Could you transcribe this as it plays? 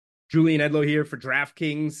Julian Edlow here for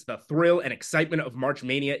DraftKings. The thrill and excitement of March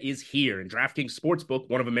Mania is here, and DraftKings Sportsbook,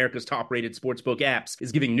 one of America's top-rated sportsbook apps,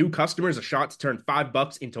 is giving new customers a shot to turn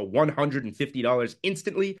 $5 into $150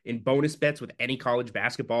 instantly in bonus bets with any college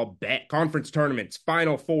basketball bet. Conference tournaments,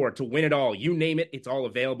 Final Four, to win it all, you name it, it's all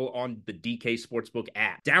available on the DK Sportsbook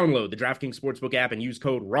app. Download the DraftKings Sportsbook app and use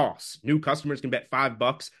code ROSS. New customers can bet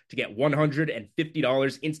 $5 to get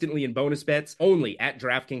 $150 instantly in bonus bets only at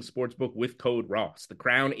DraftKings Sportsbook with code ROSS. The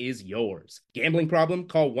crown is yours. Gambling problem?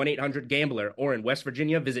 Call 1-800-GAMBLER, or in West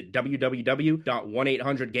Virginia, visit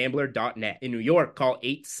www.1800gambler.net. In New York, call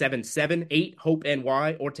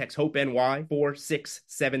 877-8-HOPE-NY or text HOPE-NY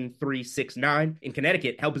 467-369. In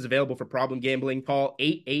Connecticut, help is available for problem gambling. Call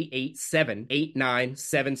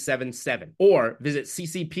 888-789-777 or visit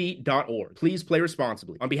ccp.org. Please play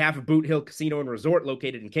responsibly. On behalf of Boot Hill Casino and Resort,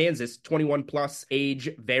 located in Kansas, 21 plus, age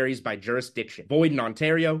varies by jurisdiction. Void in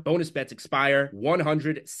Ontario. Bonus bets expire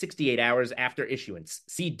 168 hours after issuance.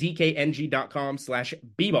 See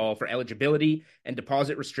dkng.com/bball for eligibility and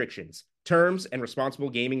deposit restrictions, terms, and responsible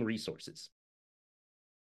gaming resources.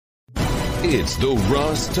 It's the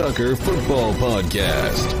Ross Tucker Football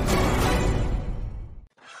Podcast.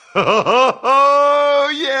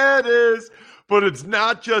 Oh, yeah, it is. But it's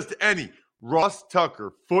not just any Ross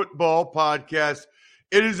Tucker Football Podcast.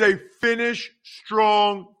 It is a Finish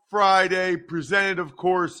Strong Friday, presented, of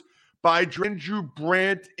course, by Andrew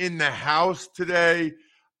Brandt in the house today.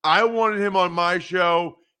 I wanted him on my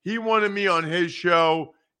show. He wanted me on his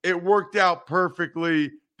show. It worked out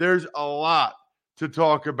perfectly. There's a lot to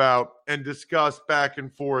talk about and discuss back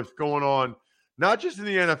and forth going on, not just in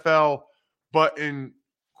the NFL, but in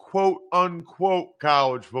quote-unquote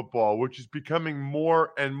college football, which is becoming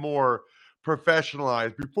more and more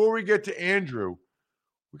professionalized. Before we get to Andrew,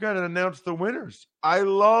 we got to announce the winners. I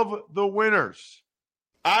love the winners.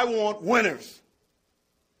 I want winners.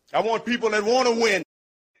 I want people that want to win.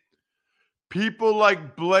 People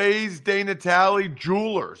like Blaze De Natale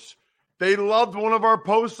Jewelers. They loved one of our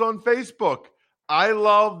posts on Facebook. I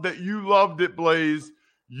love that you loved it, Blaze.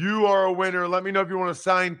 You are a winner. Let me know if you want a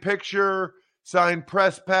signed picture, signed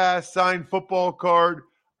press pass, signed football card.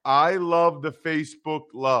 I love the Facebook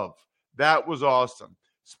love. That was awesome.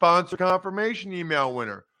 Sponsor confirmation email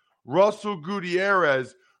winner, Russell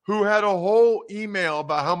Gutierrez, who had a whole email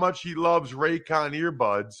about how much he loves Raycon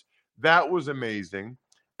earbuds. That was amazing.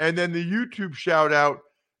 And then the YouTube shout out,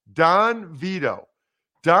 Don Vito.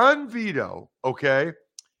 Don Vito, okay,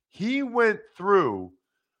 he went through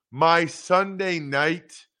my Sunday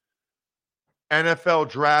night NFL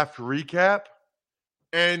draft recap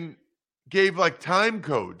and gave like time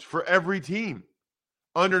codes for every team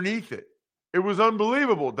underneath it. It was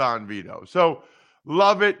unbelievable, Don Vito. So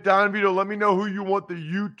love it. Don Vito, let me know who you want the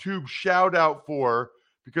YouTube shout out for,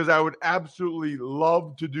 because I would absolutely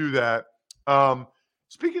love to do that.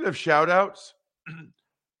 Speaking of shout outs,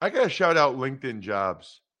 I got to shout out LinkedIn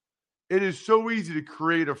Jobs. It is so easy to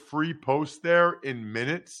create a free post there in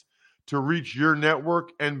minutes to reach your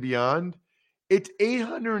network and beyond. It's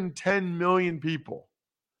 810 million people.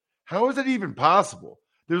 How is that even possible?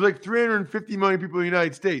 There's like 350 million people in the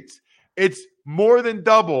United States. It's more than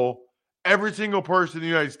double every single person in the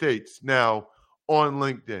United States now on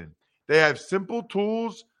LinkedIn. They have simple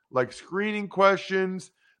tools like screening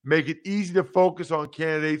questions, make it easy to focus on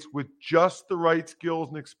candidates with just the right skills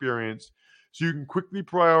and experience so you can quickly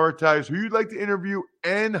prioritize who you'd like to interview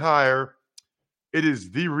and hire. It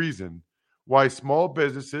is the reason why small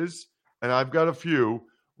businesses, and I've got a few,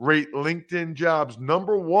 rate LinkedIn Jobs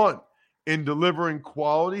number one in delivering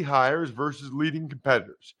quality hires versus leading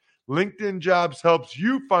competitors. LinkedIn Jobs helps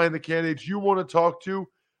you find the candidates you want to talk to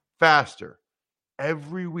faster.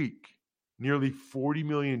 Every week, nearly 40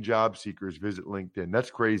 million job seekers visit LinkedIn.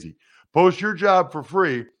 That's crazy. Post your job for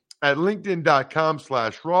free at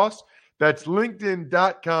linkedin.com/Ross. That's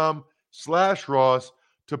linkedin.com/Ross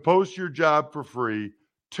to post your job for free.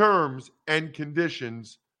 Terms and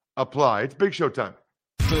conditions apply. It's Big Show time.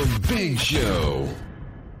 The Big Show.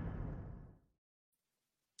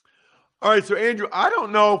 All right, so Andrew, I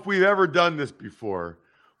don't know if we've ever done this before,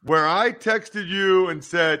 where I texted you and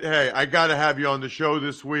said, hey, I got to have you on the show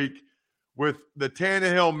this week with the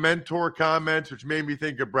Tannehill mentor comments, which made me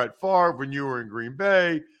think of Brett Favre when you were in Green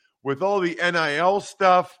Bay, with all the NIL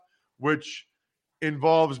stuff, which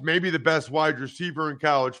involves maybe the best wide receiver in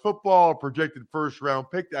college football, projected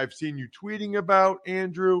first-round pick I've seen you tweeting about,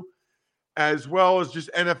 Andrew, as well as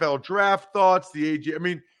just NFL draft thoughts, the AG. I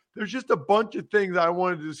mean, there's just a bunch of things I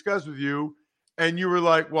wanted to discuss with you, and you were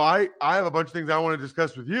like, well, I have a bunch of things I want to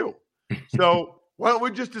discuss with you. So why don't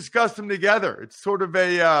we just discuss them together? It's sort of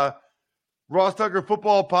a Ross Tucker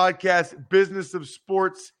Football Podcast, Business of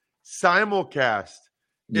Sports simulcast,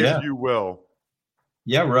 if you will.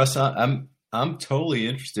 Yeah, Russ, I'm totally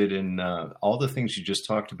interested in all the things you just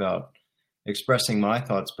talked about, expressing my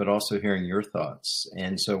thoughts, but also hearing your thoughts.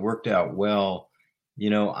 And so it worked out well.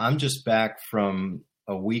 I'm just back from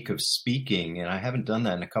a week of speaking, and I haven't done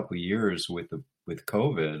that in a couple of years with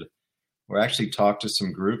COVID. We actually talked to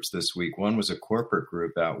some groups this week. One was a corporate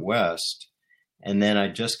group out west. And then I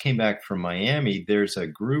just came back from Miami. There's a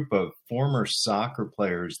group of former soccer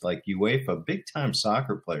players, like UEFA, big-time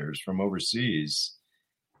soccer players from overseas,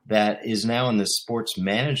 that is now in this sports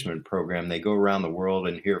management program. They go around the world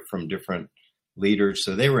and hear from different leaders.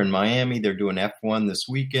 So they were in Miami. They're doing F1 this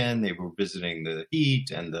weekend. They were visiting the Heat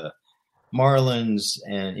and the Marlins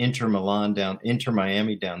and Inter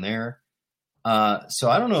Miami down there. So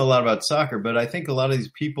I don't know a lot about soccer, but I think a lot of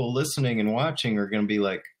these people listening and watching are going to be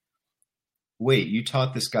like, wait, you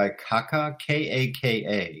taught this guy Kaka,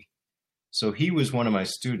 Kaka. So he was one of my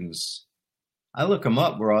students. I look him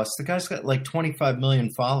up, Ross. The guy's got like 25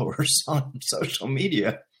 million followers on social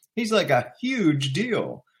media. He's like a huge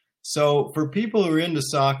deal. So for people who are into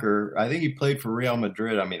soccer, I think he played for Real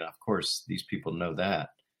Madrid. I mean, of course, these people know that.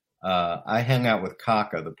 I hang out with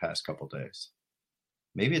Kaka the past couple days.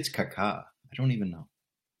 Maybe it's Kaka. I don't even know.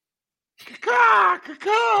 Kaka.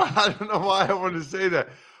 I don't know why I want to say that.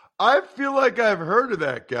 I feel like I've heard of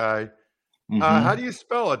that guy. Mm-hmm. How do you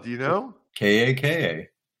spell it? Do you know? Kaka.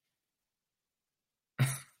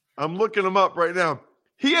 I'm looking him up right now.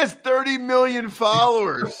 He has 30 million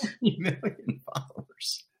followers. 30 million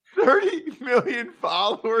followers. 30 million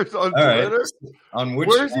followers on Twitter? Right. On which?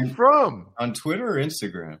 Where's he from? On Twitter or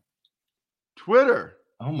Instagram? Twitter.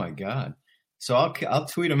 Oh, my God. So I'll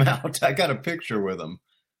tweet him out. I got a picture with him.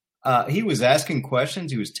 He was asking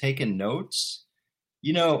questions. He was taking notes.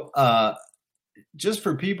 Just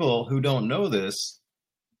for people who don't know this,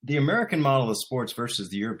 the American model of sports versus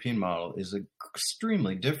the European model is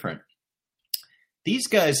extremely different. These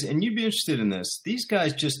guys, and you'd be interested in this, these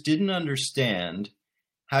guys just didn't understand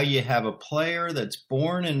how you have a player that's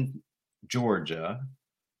born in Georgia,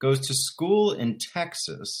 goes to school in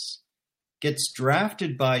Texas, gets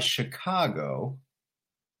drafted by Chicago,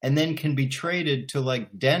 and then can be traded to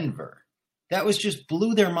like Denver. That just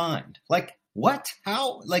blew their mind. Like, what?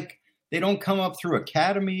 How? Like, they don't come up through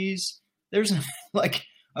academies. There's like,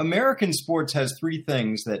 American sports has three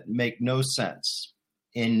things that make no sense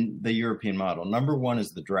in the European model. Number one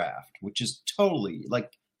is the draft, which is totally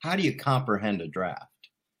like, how do you comprehend a draft?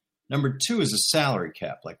 Number two is a salary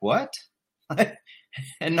cap. Like, what?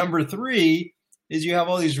 And number three is you have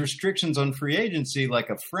all these restrictions on free agency, like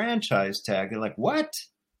a franchise tag. They're like, what?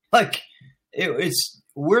 Like,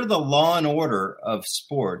 we're the Law and Order of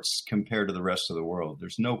sports compared to the rest of the world.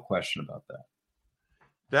 There's no question about that.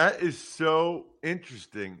 That is so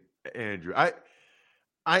interesting, Andrew. I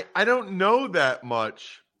don't know that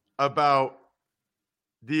much about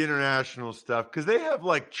the international stuff because they have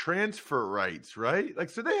like transfer rights, right? Like,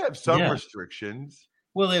 so they have some restrictions.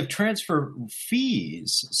 Well, they have transfer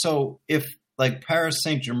fees. So if like Paris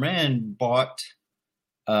Saint-Germain bought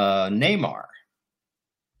Neymar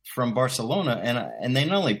from Barcelona, and they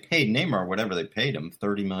not only paid Neymar whatever they paid him,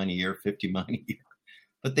 30 million a year, 50 million a year,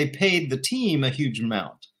 but they paid the team a huge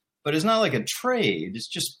amount. But it's not like a trade. It's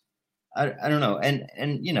just, I don't know. And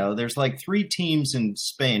there's like three teams in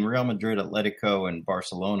Spain, Real Madrid, Atletico, and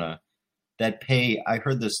Barcelona, that pay, I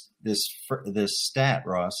heard this stat,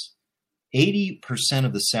 Ross, 80%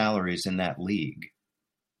 of the salaries in that league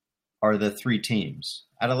are the three teams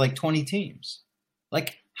out of like 20 teams.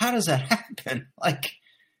 Like, how does that happen? Like,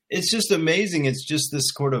 it's just amazing. It's just this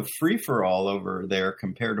sort of free-for-all over there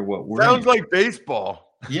compared to what we're Sounds like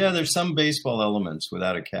baseball. Yeah, there's some baseball elements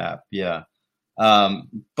without a cap. Yeah.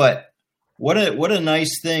 But what a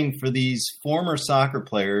nice thing for these former soccer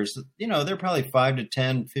players. They're probably 5 to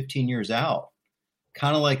 10, 15 years out,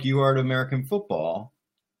 kind of like you are to American football.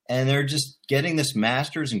 And they're just getting this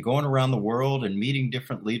master's and going around the world and meeting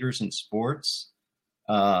different leaders in sports.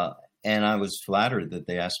 And I was flattered that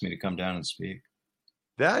they asked me to come down and speak.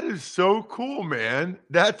 That is so cool, man.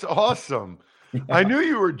 That's awesome. Yeah. I knew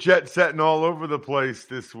you were jet setting all over the place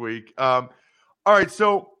this week. All right.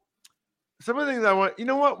 So some of the things I want, you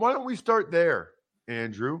know what? Why don't we start there,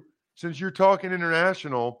 Andrew? Since you're talking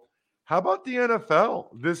international, how about the NFL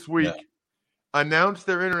this week? Announced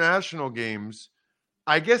their international games.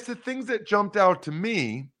 I guess the things that jumped out to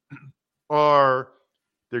me are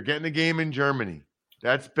they're getting a game in Germany.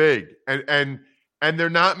 That's big. And they're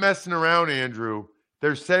not messing around, Andrew.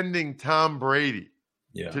 They're sending Tom Brady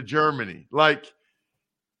to Germany. Like,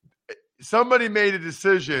 somebody made a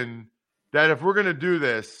decision that if we're going to do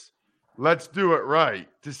this, let's do it right.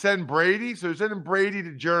 To send Brady, so sending Brady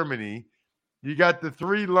to Germany, you got the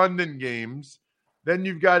 3 London games, then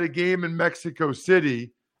you've got a game in Mexico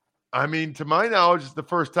City. I mean, to my knowledge, it's the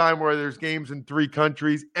first time where there's games in 3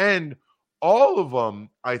 countries, and all of them,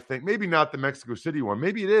 I think, maybe not the Mexico City one,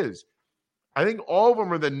 maybe it is. I think all of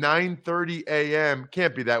them are the 9:30 a.m.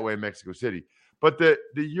 Can't be that way in Mexico City. But the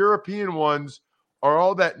European ones are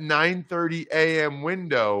all that 9:30 a.m.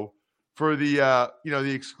 window for the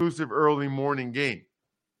the exclusive early morning game.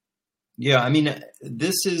 Yeah, I mean,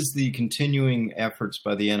 this is the continuing efforts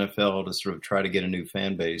by the NFL to sort of try to get a new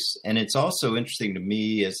fan base. And it's also interesting to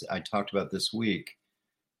me, as I talked about this week,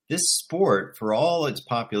 this sport, for all its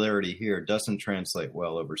popularity here, doesn't translate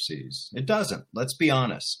well overseas. It doesn't. Let's be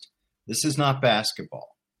honest. This is not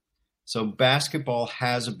basketball. So basketball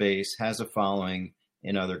has a base, has a following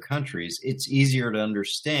in other countries. It's easier to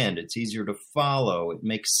understand. It's easier to follow. It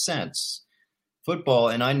makes sense. Football,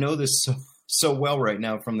 and I know this so well right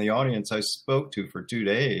now from the audience I spoke to for 2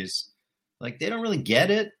 days, like they don't really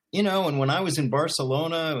get it, and when I was in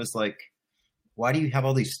Barcelona, it was like, why do you have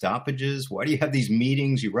all these stoppages? Why do you have these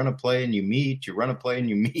meetings? You run a play and you meet, you run a play and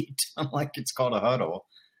you meet. I'm like, it's called a huddle.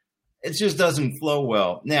 It just doesn't flow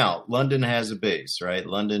well. Now, London has a base, right?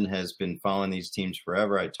 London has been following these teams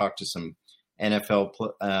forever. I talked to some NFL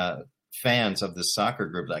fans of this soccer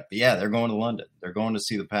group, like, yeah, they're going to London. They're going to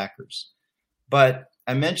see the Packers. But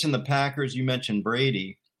I mentioned the Packers. You mentioned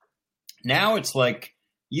Brady. Now it's like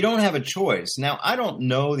you don't have a choice. Now, I don't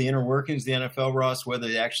know the inner workings of the NFL, Ross, whether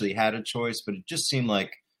they actually had a choice, but it just seemed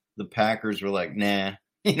like the Packers were like, nah,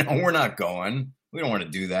 we're not going. We don't want to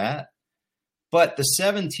do that. But the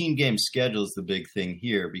 17-game schedule is the big thing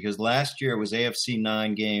here, because last year it was AFC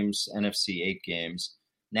 9 games, NFC 8 games.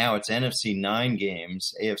 Now it's NFC 9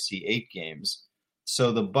 games, AFC 8 games.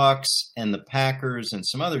 So the Bucs and the Packers and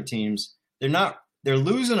some other teams, they're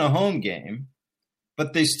losing a home game,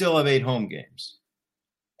 but they still have 8 home games.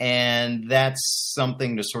 And that's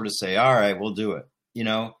something to sort of say, all right, we'll do it.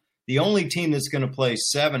 The only team that's going to play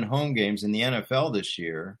 7 home games in the NFL this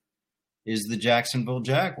year is the Jacksonville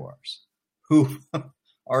Jaguars, who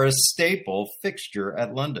are a staple fixture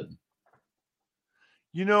at London.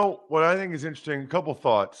 What I think is interesting, a couple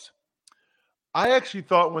thoughts. I actually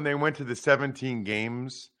thought when they went to the 17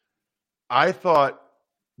 games, I thought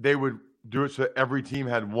they would do it so every team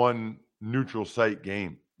had one neutral site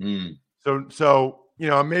game. So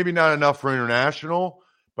maybe not enough for international,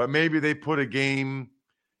 but maybe they put a game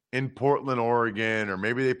in Portland, Oregon, or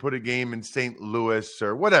maybe they put a game in St. Louis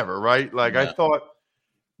or whatever, right? Like, yeah. I thought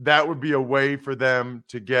that would be a way for them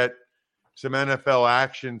to get some NFL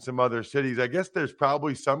action, some other cities. I guess there's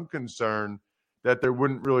probably some concern that there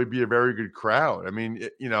wouldn't really be a very good crowd. I mean,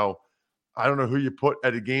 I don't know who you put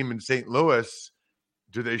at a game in St. Louis.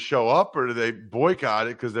 Do they show up or do they boycott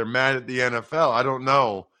it because they're mad at the NFL? I don't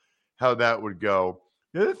know how that would go.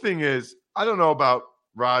 The other thing is, I don't know about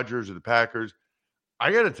Rodgers or the Packers.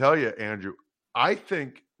 I got to tell you, Andrew, I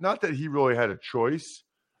think not that he really had a choice,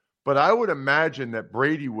 but I would imagine that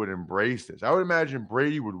Brady would embrace this. I would imagine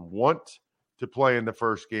Brady would want to play in the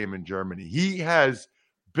first game in Germany. He has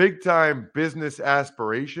big-time business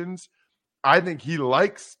aspirations. I think he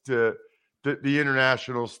likes the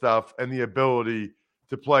international stuff and the ability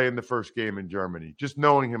to play in the first game in Germany, just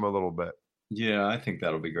knowing him a little bit. Yeah, I think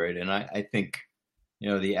that'll be great. And I think,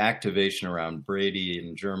 the activation around Brady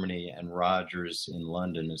in Germany and Rodgers in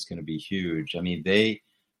London is going to be huge. I mean, they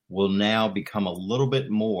will now become a little bit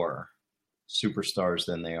more superstars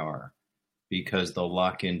than they are because they'll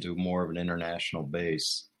lock into more of an international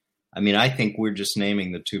base. I mean, I think we're just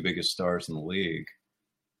naming the 2 biggest stars in the league,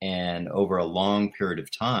 and over a long period of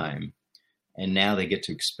time, and now they get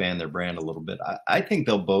to expand their brand a little bit. I think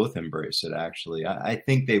they'll both embrace it, actually. I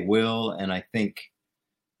think they will, and I think,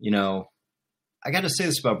 I got to say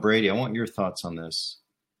this about Brady. I want your thoughts on this.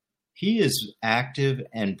 He is active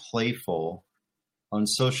and playful on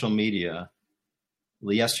social media.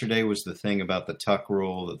 Yesterday was the thing about the tuck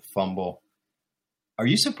rule, the fumble. Are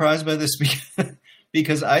you surprised by this?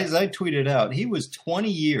 Because as I tweeted out, he was 20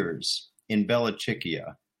 years in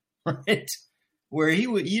Belichickia, right? Where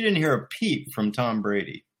you didn't hear a peep from Tom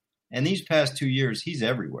Brady. And these past 2 years, he's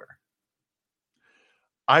everywhere.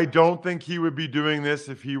 I don't think he would be doing this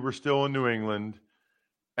if he were still in New England.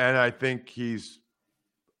 And I think he's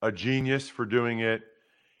a genius for doing it.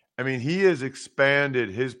 I mean, he has expanded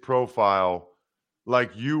his profile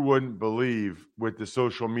like you wouldn't believe with the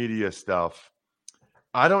social media stuff.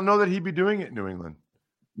 I don't know that he'd be doing it in New England.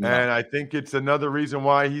 No. And I think it's another reason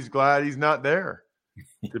why he's glad he's not there,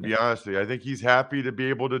 to be honest with you. I think he's happy to be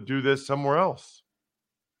able to do this somewhere else.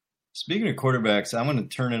 Speaking of quarterbacks, I'm going to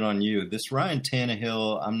turn it on you. This Ryan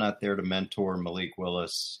Tannehill, I'm not there to mentor Malik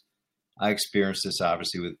Willis. I experienced this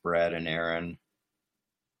obviously with Brad and Aaron.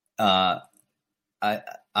 I'm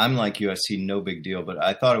like you. I see no big deal, but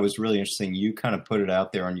I thought it was really interesting. You kind of put it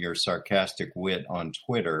out there on your sarcastic wit on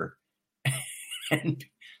Twitter, and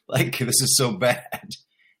like, this is so bad,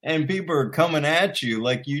 and people are coming at you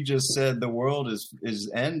like you just said the world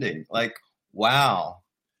is ending. Like, wow.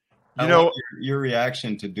 You know, your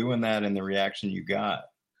reaction to doing that and the reaction you got.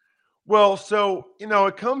 Well, so,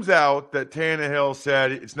 it comes out that Tannehill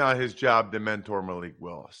said it's not his job to mentor Malik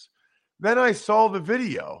Willis. Then I saw the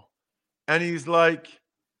video and he's like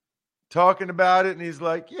talking about it. And he's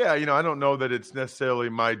like, yeah, I don't know that it's necessarily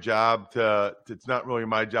my job it's not really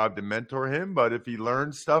my job to mentor him, but if he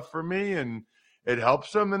learns stuff from me and it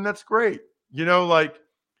helps him, then that's great.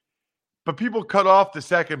 But people cut off the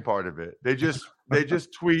second part of it. They just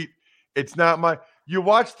tweet, it's not you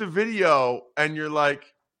watch the video and you're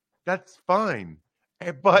like, that's fine.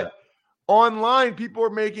 But online, people are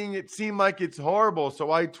making it seem like it's horrible.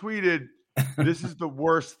 So I tweeted, this is the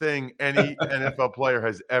worst thing any NFL player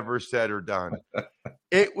has ever said or done.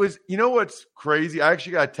 It was, what's crazy? I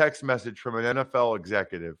actually got a text message from an NFL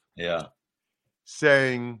executive. Yeah.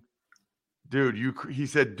 Saying, he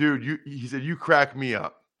said, you crack me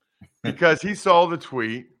up. Because he saw the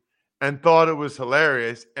tweet and thought it was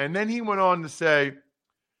hilarious. And then he went on to say,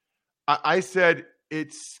 I said,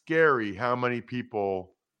 it's scary how many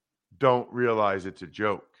people don't realize it's a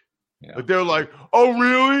joke. Yeah. But they're like, oh,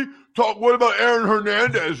 really? What about Aaron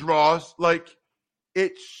Hernandez, Ross? Like,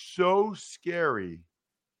 it's so scary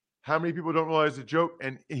how many people don't realize it's a joke.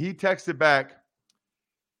 And he texted back,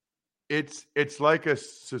 it's like a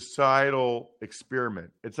societal experiment.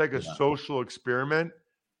 It's like a social experiment.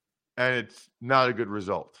 And it's not a good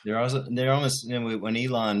result. They're almost when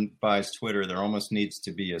Elon buys Twitter, there almost needs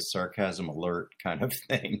to be a sarcasm alert kind of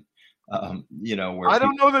thing. Where I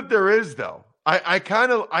don't know that there is, though. I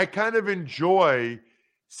kind of enjoy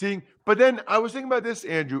seeing, but then I was thinking about this,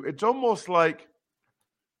 Andrew. It's almost like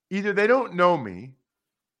either they don't know me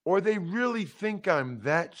or they really think I'm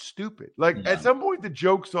that stupid. Like at some point, the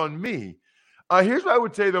joke's on me. Here's what I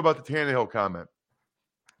would say, though, about the Tannehill comment,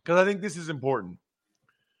 because I think this is important.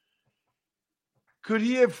 Could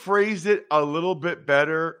he have phrased it a little bit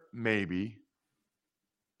better? Maybe.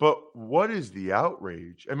 But what is the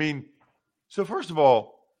outrage? I mean, so first of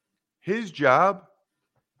all, his job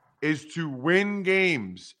is to win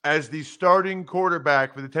games as the starting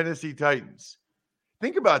quarterback for the Tennessee Titans.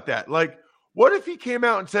 Think about that. Like, what if he came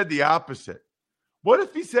out and said the opposite? What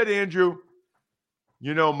if he said, Andrew,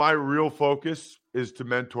 my real focus is to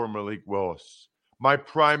mentor Malik Willis. My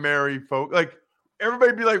primary focus, like,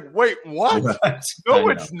 everybody be like, wait, what? Right. No,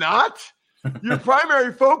 it's not. Your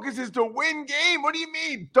primary focus is to win game. What do you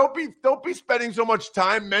mean? Don't be spending so much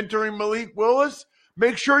time mentoring Malik Willis.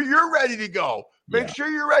 Make sure you're ready to go. Make sure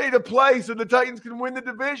you're ready to play so the Titans can win the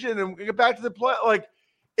division and get back to the play. Like,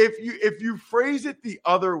 if you phrase it the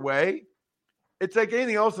other way, it's like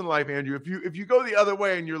anything else in life, Andrew. If you go the other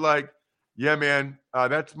way and you're like, yeah, man,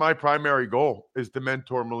 that's my primary goal is to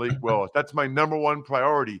mentor Malik Willis. That's my number one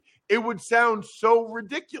priority. It would sound so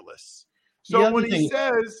ridiculous. So when he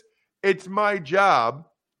says it's my job,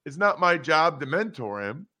 it's not my job to mentor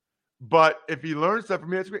him, but if he learns stuff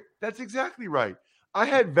from me, that's great. That's exactly right. I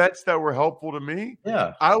had vets that were helpful to me.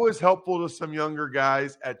 Yeah. I was helpful to some younger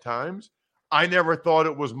guys at times. I never thought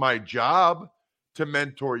it was my job to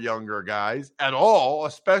mentor younger guys at all,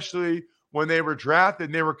 especially when they were drafted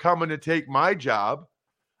and they were coming to take my job.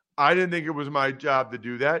 I didn't think it was my job to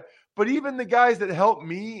do that. But even the guys that helped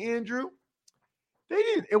me, Andrew,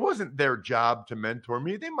 it wasn't their job to mentor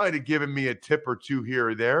me. They might have given me a tip or two here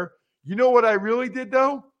or there. You know what I really did,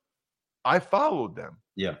 though? I followed them.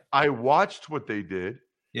 Yeah. I watched what they did.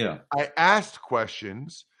 Yeah. I asked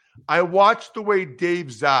questions. I watched the way Dave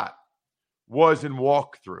Zott was in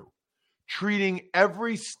walkthrough, treating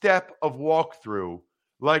every step of walkthrough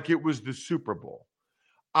like it was the Super Bowl.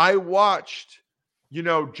 I watched,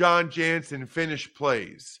 John Jansen finish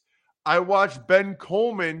plays. I watched Ben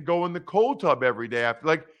Coleman go in the cold tub every day after.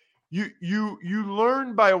 Like, you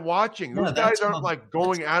learn by watching. Those guys aren't like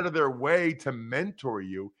going out of their way to mentor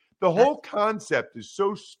you. The whole concept is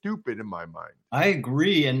so stupid in my mind. I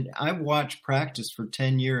agree. And I watched practice for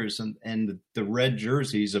 10 years and the red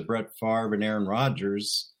jerseys of Brett Favre and Aaron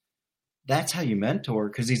Rodgers. That's how you mentor,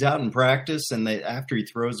 because he's out in practice and after he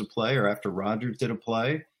throws a play or after Rodgers did a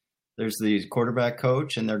play, there's the quarterback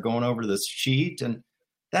coach and they're going over this sheet. And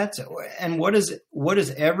what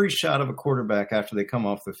is every shot of a quarterback after they come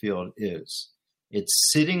off the field is?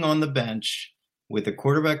 It's sitting on the bench with the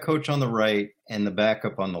quarterback coach on the right and the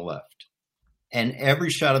backup on the left. And every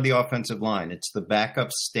shot of the offensive line, it's the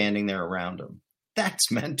backup standing there around him.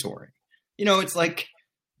 That's mentoring. It's like,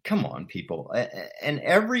 come on, people. And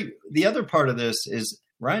the other part of this is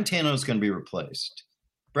Ryan Tannehill is going to be replaced.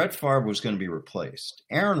 Brett Favre was going to be replaced.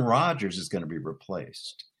 Aaron Rodgers is going to be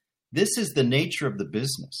replaced. This is the nature of the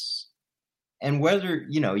business. And whether,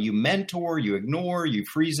 you mentor, you ignore, you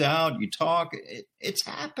freeze out, you talk, it's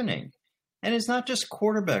happening. And it's not just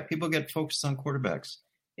quarterback. People get focused on quarterbacks.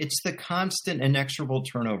 It's the constant inexorable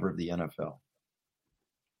turnover of the NFL.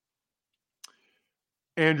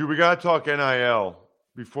 Andrew, we got to talk NIL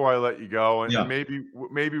before I let you go. And yeah.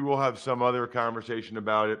 maybe we'll have some other conversation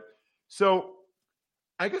about it. So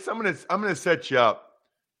I guess I'm gonna set you up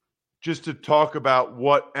just to talk about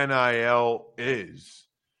what NIL is,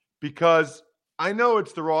 because I know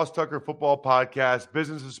it's the Ross Tucker Football Podcast,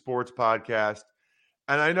 Business of Sports Podcast,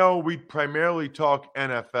 and I know we primarily talk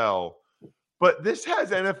NFL, but this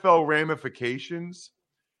has NFL ramifications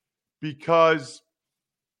because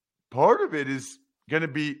part of it is going to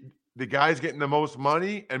be the guys getting the most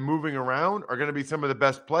money and moving around are going to be some of the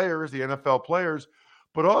best players, the NFL players,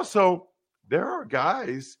 but also there are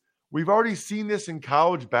guys, we've already seen this in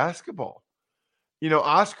college basketball.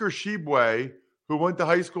 Oscar Tshiebwe, who went to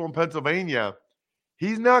high school in Pennsylvania,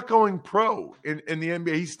 he's not going pro in the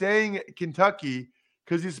NBA. He's staying at Kentucky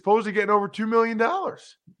because he's supposed to get over $2 million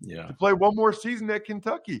to play one more season at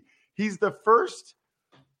Kentucky. He's the first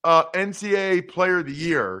NCAA player of the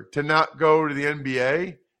year to not go to the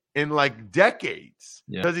NBA in like decades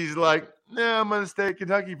because he's like, I'm going to stay at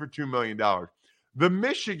Kentucky for $2 million. The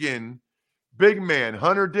Michigan big man,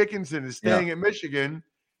 Hunter Dickinson, is staying at Michigan.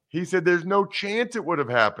 He said there's no chance it would have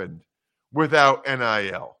happened without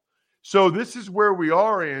NIL. So this is where we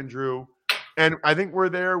are, Andrew. And I think we're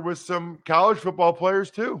there with some college football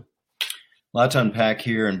players too. A lot to unpack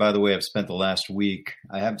here. And by the way, I've spent the last week,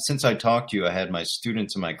 since I talked to you, I had my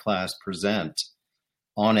students in my class present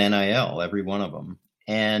on NIL, every one of them.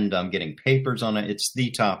 And I'm getting papers on it. It's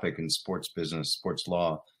the topic in sports business, sports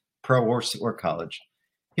law, pro or college.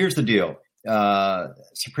 Here's the deal.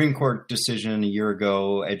 Supreme Court decision a year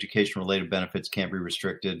ago, education-related benefits can't be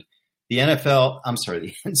restricted. The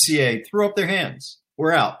NCAA threw up their hands.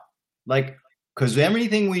 We're out. Because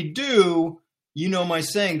anything we do, my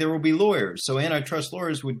saying, there will be lawyers. So antitrust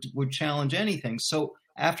lawyers would challenge anything. So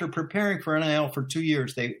after preparing for NIL for 2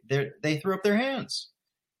 years, they threw up their hands.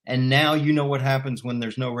 And now what happens when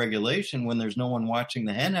there's no regulation, when there's no one watching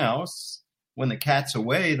the hen house, when the cat's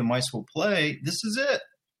away, the mice will play. This is it.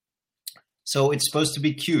 So it's supposed to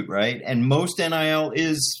be cute, right? And most NIL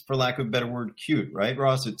is, for lack of a better word, cute, right,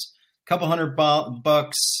 Ross? It's a couple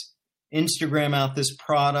 $100, Instagram out this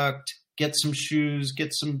product, get some shoes,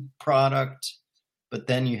 get some product. But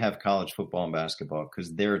then you have college football and basketball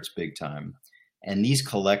because there it's big time. And these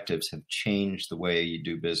collectives have changed the way you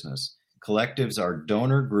do business. Collectives are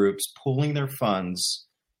donor groups pooling their funds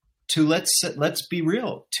to, let's be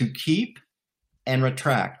real, to keep and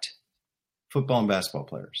retract football and basketball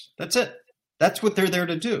players. That's it. That's what they're there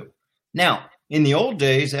to do. Now, in the old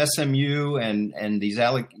days, SMU and these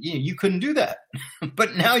you couldn't do that.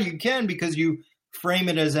 But now you can because you frame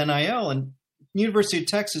it as NIL. And University of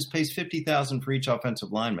Texas pays $50,000 for each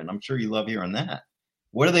offensive lineman. I'm sure you love hearing that.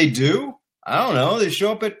 What do? I don't know. They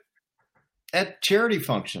show up at charity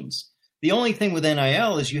functions. The only thing with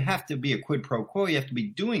NIL is you have to be a quid pro quo. You have to be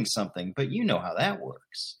doing something, but you know how that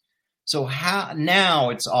works. So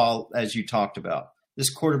now it's all, as you talked about, this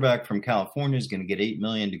quarterback from California is going to get $8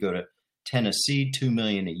 million to go to Tennessee, $2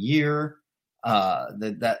 million a year.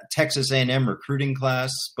 That Texas A&M recruiting class,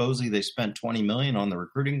 supposedly they spent $20 million on the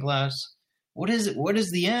recruiting class. What is it? What is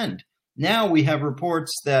the end? Now we have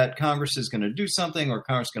reports that Congress is going to do something, or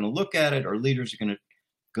Congress is going to look at it, or leaders are going to.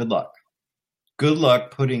 Good luck. Good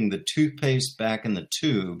luck putting the toothpaste back in the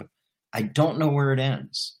tube. I don't know where it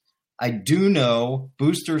ends. I do know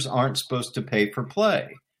boosters aren't supposed to pay for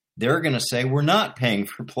play. They're going to say we're not paying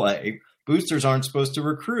for play. Boosters aren't supposed to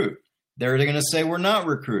recruit. They're going to say we're not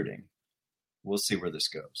recruiting. We'll see where this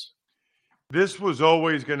goes. This was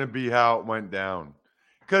always going to be how it went down.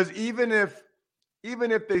 Because even if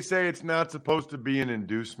they say it's not supposed to be an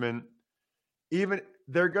inducement, even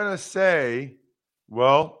they're going to say,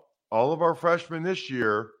 well, all of our freshmen this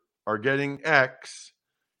year are getting X.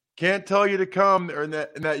 Can't tell you to come, and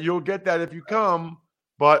that you'll get that if you come,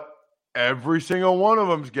 but every single one of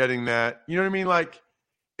them's getting that. You know what I mean? Like,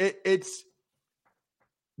 this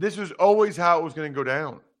was always how it was going to go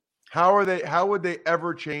down. How would they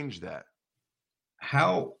ever change that?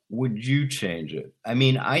 How would you change it? I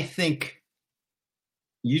mean, I think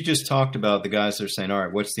You just talked about the guys that are saying, all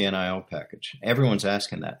right, what's the NIL package? Everyone's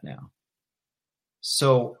asking that now.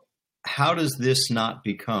 So how does this not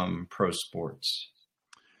become pro sports?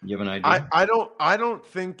 You have an idea? I don't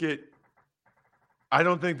think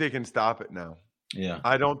they can stop it now. Yeah.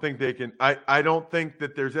 I don't think they can. I don't think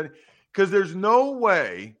that there's any, because there's no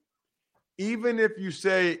way, even if you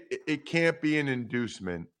say it can't be an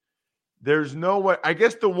inducement, there's no way. I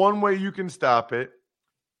guess the one way you can stop it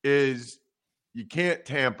is you can't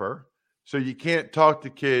tamper. So you can't talk to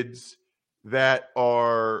kids that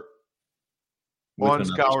are on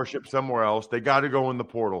scholarship somewhere else. They got to go in the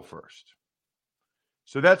portal first.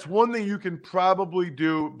 So that's one thing you can probably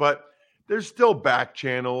do, but there's still back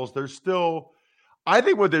channels. There's still, I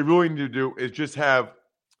think what they really need to do is just have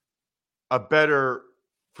a better,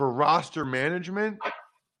 for roster management,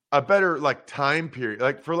 a better like time period.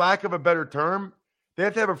 Like, for lack of a better term, they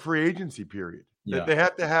have to have a free agency period. Yeah. They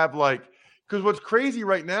have to have, like, because what's crazy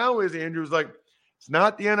right now is, Andrew's like, it's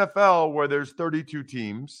not the NFL where there's 32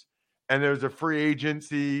 teams and there's a free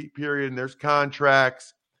agency period and there's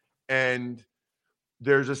contracts and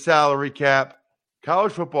there's a salary cap.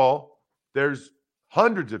 College football, there's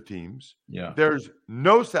hundreds of teams. Yeah. There's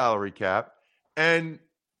no salary cap. And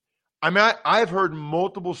I mean, I've heard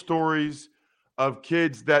multiple stories of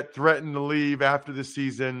kids that threatened to leave after the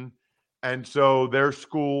season. And so their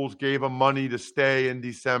schools gave them money to stay in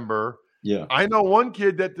December. Yeah. I know one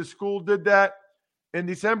kid that the school did that in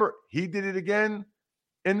December. He did it again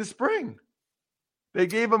in the spring. They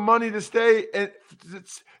gave him money to stay. And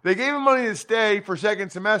they gave him money to stay for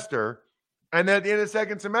second semester. And at the end of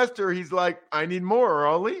second semester, he's like, I need more or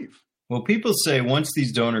I'll leave. Well, people say once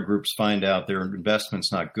these donor groups find out their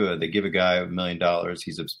investment's not good, they give a guy $1 million,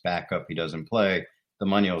 he's a backup, he doesn't play, the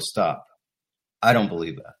money will stop. I don't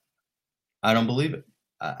believe that. I don't believe it.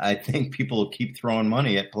 I think people will keep throwing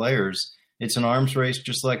money at players. It's an arms race,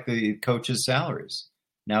 just like the coaches' salaries.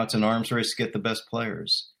 Now it's an arms race to get the best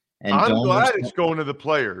players. And I'm glad it's going to the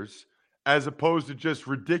players as opposed to just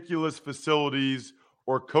ridiculous facilities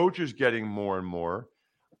or coaches getting more and more.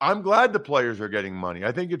 I'm glad the players are getting money.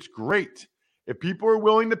 I think it's great. If people are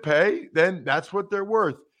willing to pay, then that's what they're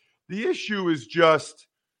worth. The issue is just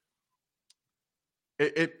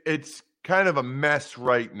it's kind of a mess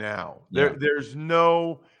right now. Yeah.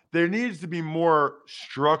 There needs to be more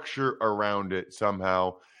structure around it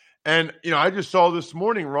somehow. And, I just saw this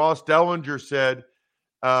morning, Ross Dellinger said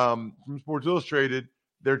from Sports Illustrated,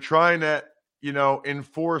 they're trying to,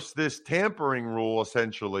 enforce this tampering rule,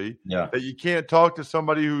 essentially, that you can't talk to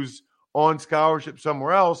somebody who's on scholarship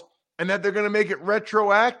somewhere else, and that they're going to make it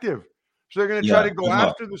retroactive. So they're going to try to go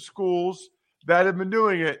after the schools that have been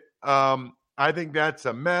doing it. I think that's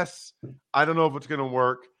a mess. I don't know if it's going to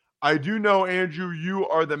work. I do know, Andrew, you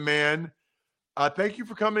are the man. Thank you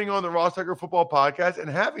for coming on the Ross Tucker Football Podcast and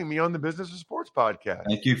having me on the Business of Sports Podcast.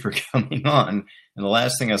 Thank you for coming on. And the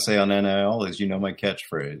last thing I say on NIL is, my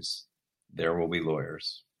catchphrase. There will be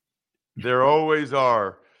lawyers. There always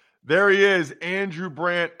are. There he is, Andrew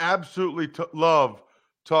Brandt. Absolutely love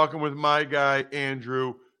talking with my guy,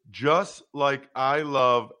 Andrew, just like I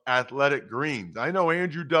love athletic greens. I know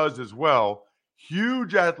Andrew does as well.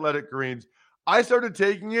 Huge athletic greens. I started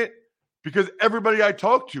taking it because everybody I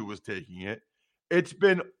talked to was taking it. It's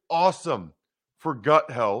been awesome for gut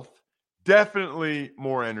health, definitely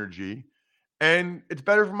more energy. And it's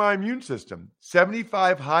better for my immune system.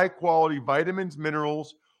 75 high-quality vitamins,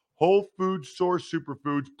 minerals, whole food source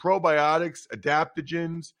superfoods, probiotics,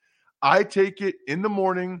 adaptogens. I take it in the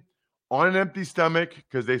morning on an empty stomach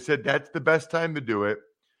because they said that's the best time to do it.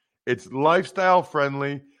 It's lifestyle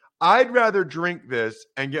friendly. I'd rather drink this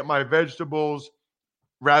and get my vegetables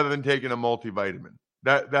rather than taking a multivitamin.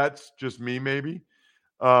 That's just me, maybe.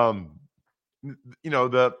 The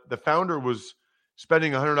founder was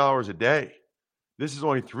spending $100 a day. This is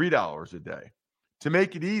only $3 a day. To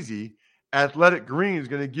make it easy, Athletic Green is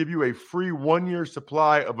going to give you a free 1-year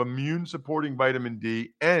supply of immune-supporting vitamin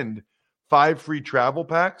D and 5 free travel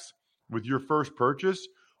packs with your first purchase.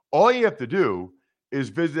 All you have to do is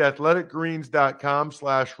visit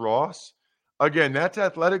athleticgreens.com/Ross. Again, that's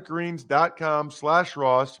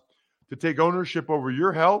athleticgreens.com/Ross to take ownership over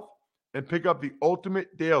your health and pick up the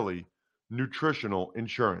ultimate daily nutritional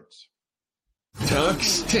insurance.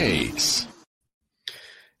 Tuck's Takes.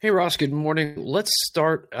 Hey, Ross, good morning. Let's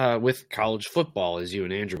start with college football. As you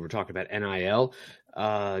and Andrew were talking about NIL,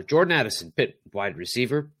 Jordan Addison, Pitt wide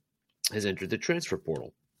receiver, has entered the transfer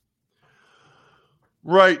portal.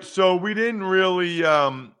 Right. So we didn't really,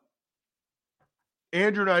 Andrew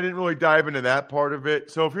and I didn't really dive into that part of it.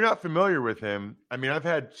 So if you're not familiar with him, I mean, I've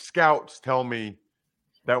had scouts tell me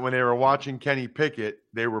that when they were watching Kenny Pickett,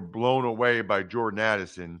 they were blown away by Jordan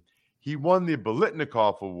Addison. He won the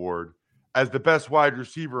Biletnikoff Award as the best wide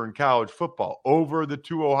receiver in college football over the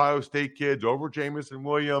two Ohio State kids, over Jamison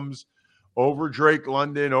Williams, over Drake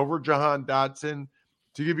London, over Jahan Dotson,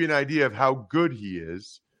 to give you an idea of how good he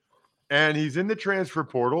is. And he's in the transfer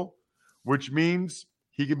portal, which means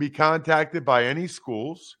he can be contacted by any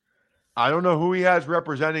schools. I don't know who he has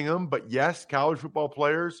representing him, but yes, college football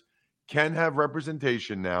players can have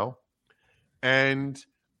representation now. And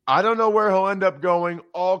I don't know where he'll end up going.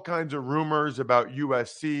 All kinds of rumors about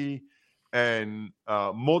USC and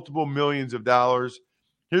multiple millions of dollars.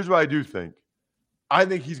 Here's what I do think. I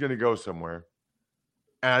think he's going to go somewhere.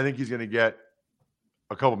 And I think he's going to get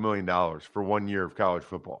a couple $1 million for 1 year of college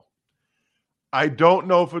football. I don't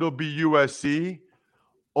know if it'll be USC,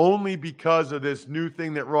 only because of this new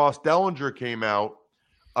thing that Ross Dellinger came out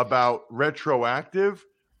about retroactive.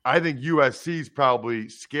 I think USC's probably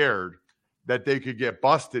scared that they could get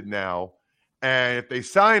busted now. And if they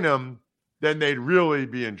sign him, then they'd really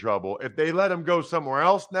be in trouble. If they let him go somewhere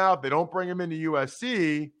else now, if they don't bring him into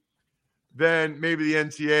USC, then maybe the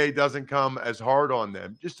NCAA doesn't come as hard on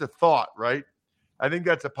them. Just a thought, right? I think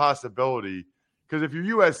that's a possibility. Because if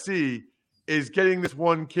you're USC, is getting this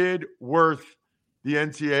one kid worth the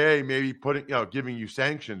NCAA maybe giving you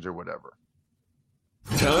sanctions or whatever?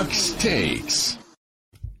 Tux Takes.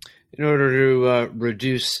 In order to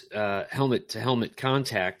reduce helmet-to-helmet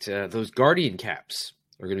contact, those Guardian caps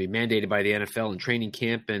are going to be mandated by the NFL in training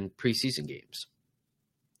camp and preseason games.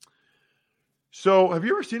 So have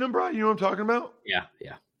you ever seen them, Brian? You know what I'm talking about?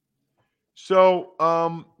 Yeah.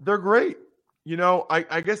 So they're great.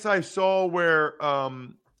 I guess I saw where I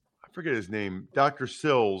forget his name, Dr.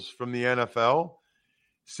 Sills from the NFL,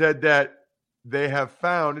 said that they have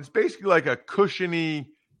found it's basically like a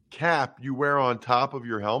cushiony cap you wear on top of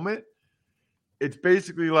your helmet. It's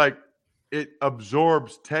basically like it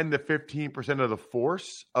absorbs 10 to 15% of the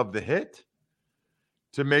force of the hit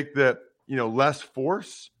to make the less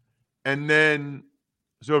force. And then,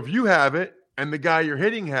 so if you have it and the guy you're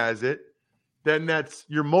hitting has it, then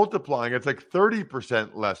you're multiplying. It's like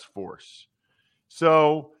 30% less force.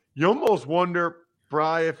 So you almost wonder,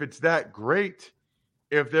 Bri, if it's that great,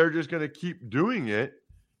 if they're just going to keep doing it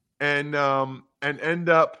and end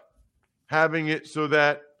up having it so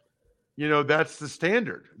that, that's the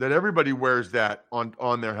standard, that everybody wears that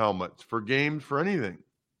on their helmets for games, for anything.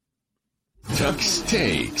 Tux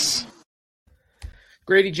Takes.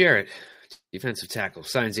 Grady Jarrett, defensive tackle,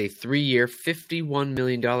 signs a 3-year, $51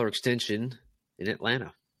 million extension in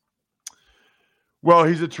Atlanta. Well,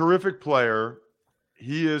 he's a terrific player.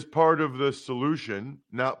 He is part of the solution,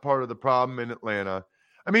 not part of the problem in Atlanta.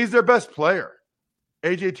 I mean, he's their best player.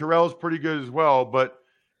 A.J. Terrell's pretty good as well, but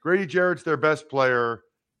Grady Jarrett's their best player.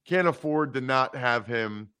 Can't afford to not have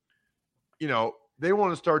him. They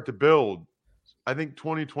want to start to build. I think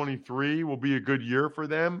 2023 will be a good year for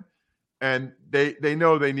them, and they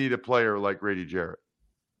know they need a player like Grady Jarrett.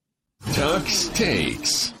 Tux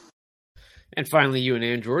Takes. And finally, you and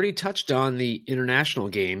Andrew already touched on the international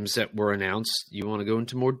games that were announced. You want to go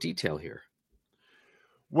into more detail here?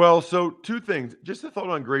 Well, so two things. Just a thought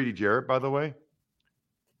on Grady Jarrett, by the way.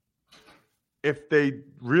 If they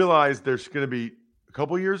realize there's going to be a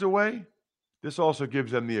couple years away, this also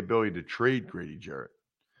gives them the ability to trade Grady Jarrett.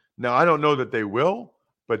 Now, I don't know that they will,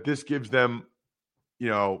 but this gives them, they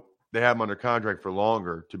have him under contract for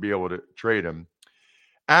longer to be able to trade him.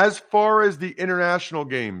 As far as the international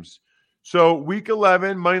games, so week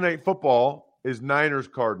 11, Monday Night Football is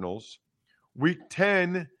Niners-Cardinals. Week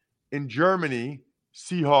 10 in Germany,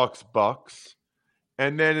 Seahawks-Bucks.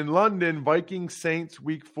 And then in London, Vikings-Saints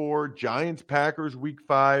week 4, Giants-Packers week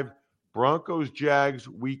 5, Broncos-Jags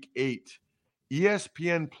week 8.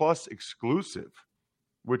 ESPN Plus exclusive,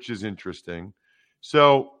 which is interesting.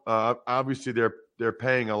 So obviously they're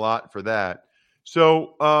paying a lot for that.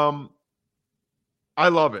 So I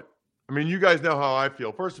love it. I mean, you guys know how I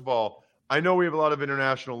feel. First of all, I know we have a lot of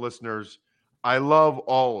international listeners. I love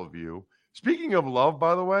all of you. Speaking of love,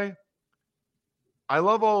 by the way, I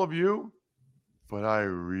love all of you, but I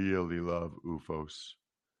really love OOFOS.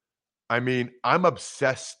 I mean, I'm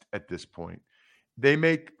obsessed at this point. They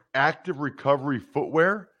make active recovery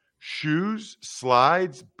footwear, shoes,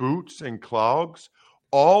 slides, boots, and clogs,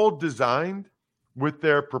 all designed with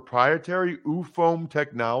their proprietary OOFOam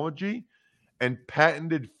technology and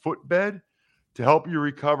patented footbed to help you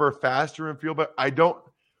recover faster and feel better.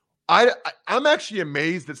 I'm actually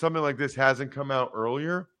amazed that something like this hasn't come out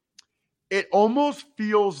earlier. It almost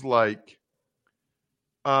feels like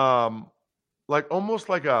almost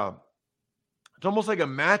like a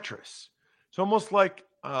mattress. It's almost like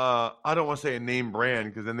I don't want to say a name brand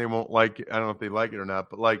because then they won't like it. I don't know if they like it or not,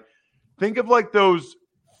 but like, think of like those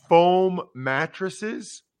foam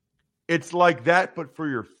mattresses. It's like that, but for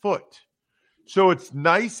your foot. So it's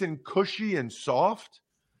nice and cushy and soft,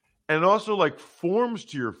 and also like forms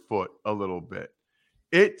to your foot a little bit.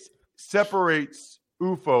 It separates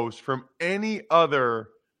OOFOS from any other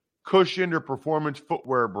cushioned or performance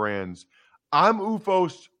footwear brands. I'm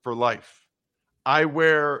OOFOS for life. I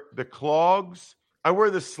wear the clogs. I wear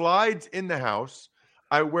the slides in the house.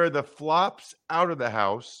 I wear the flops out of the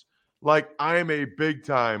house. Like I am a big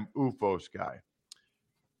time OOFOS guy.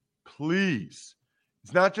 Please.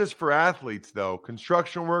 It's not just for athletes though.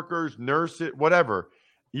 Construction workers, nurses, whatever.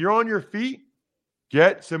 You're on your feet,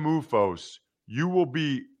 get some OOFOS. You will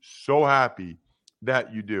be so happy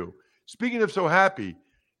that you do. Speaking of so happy,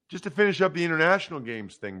 just to finish up the international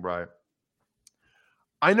games thing, Brian,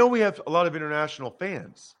 I know we have a lot of international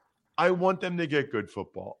fans. I want them to get good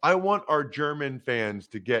football. I want our German fans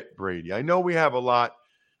to get Brady. I know we have a lot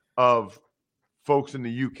of folks in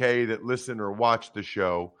the UK that listen or watch the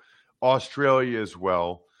show, Australia as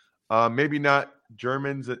well. Maybe not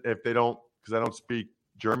Germans if they don't, because I don't speak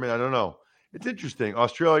German. I don't know. It's interesting.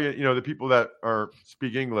 Australia, the people that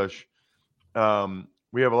speak English,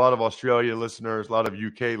 we have a lot of Australia listeners, a lot of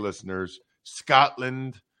UK listeners,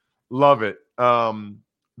 Scotland, love it.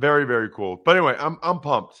 Very, very cool. But anyway, I'm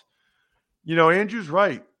pumped. Andrew's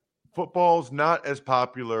right. Football's not as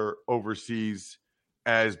popular overseas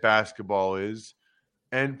as basketball is.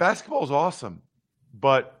 And basketball is awesome,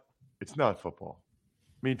 but it's not football.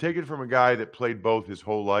 I mean, take it from a guy that played both his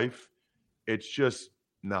whole life. It's just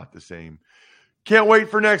not the same. Can't wait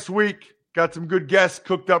for next week. Got some good guests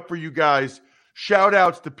cooked up for you guys. Shout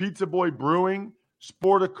outs to Pizza Boy Brewing,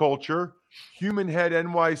 Sporticulture,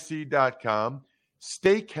 HumanHeadNYC.com,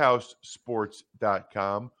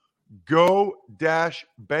 SteakhouseSports.com,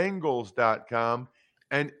 Go-Bengals.com,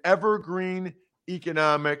 and Evergreen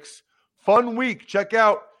Economics. Fun week. Check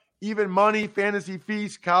out Even Money, Fantasy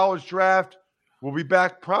Feast, College Draft. We'll be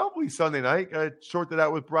back probably Sunday night. I sort that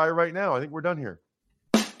out with Brian right now. I think we're done here.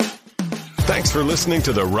 Thanks for listening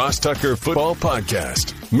to the Ross Tucker Football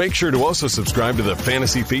Podcast. Make sure to also subscribe to the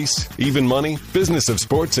Fantasy Feast, Even Money, Business of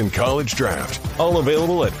Sports, and College Draft. All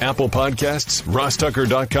available at Apple Podcasts,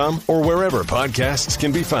 RossTucker.com, or wherever podcasts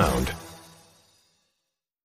can be found.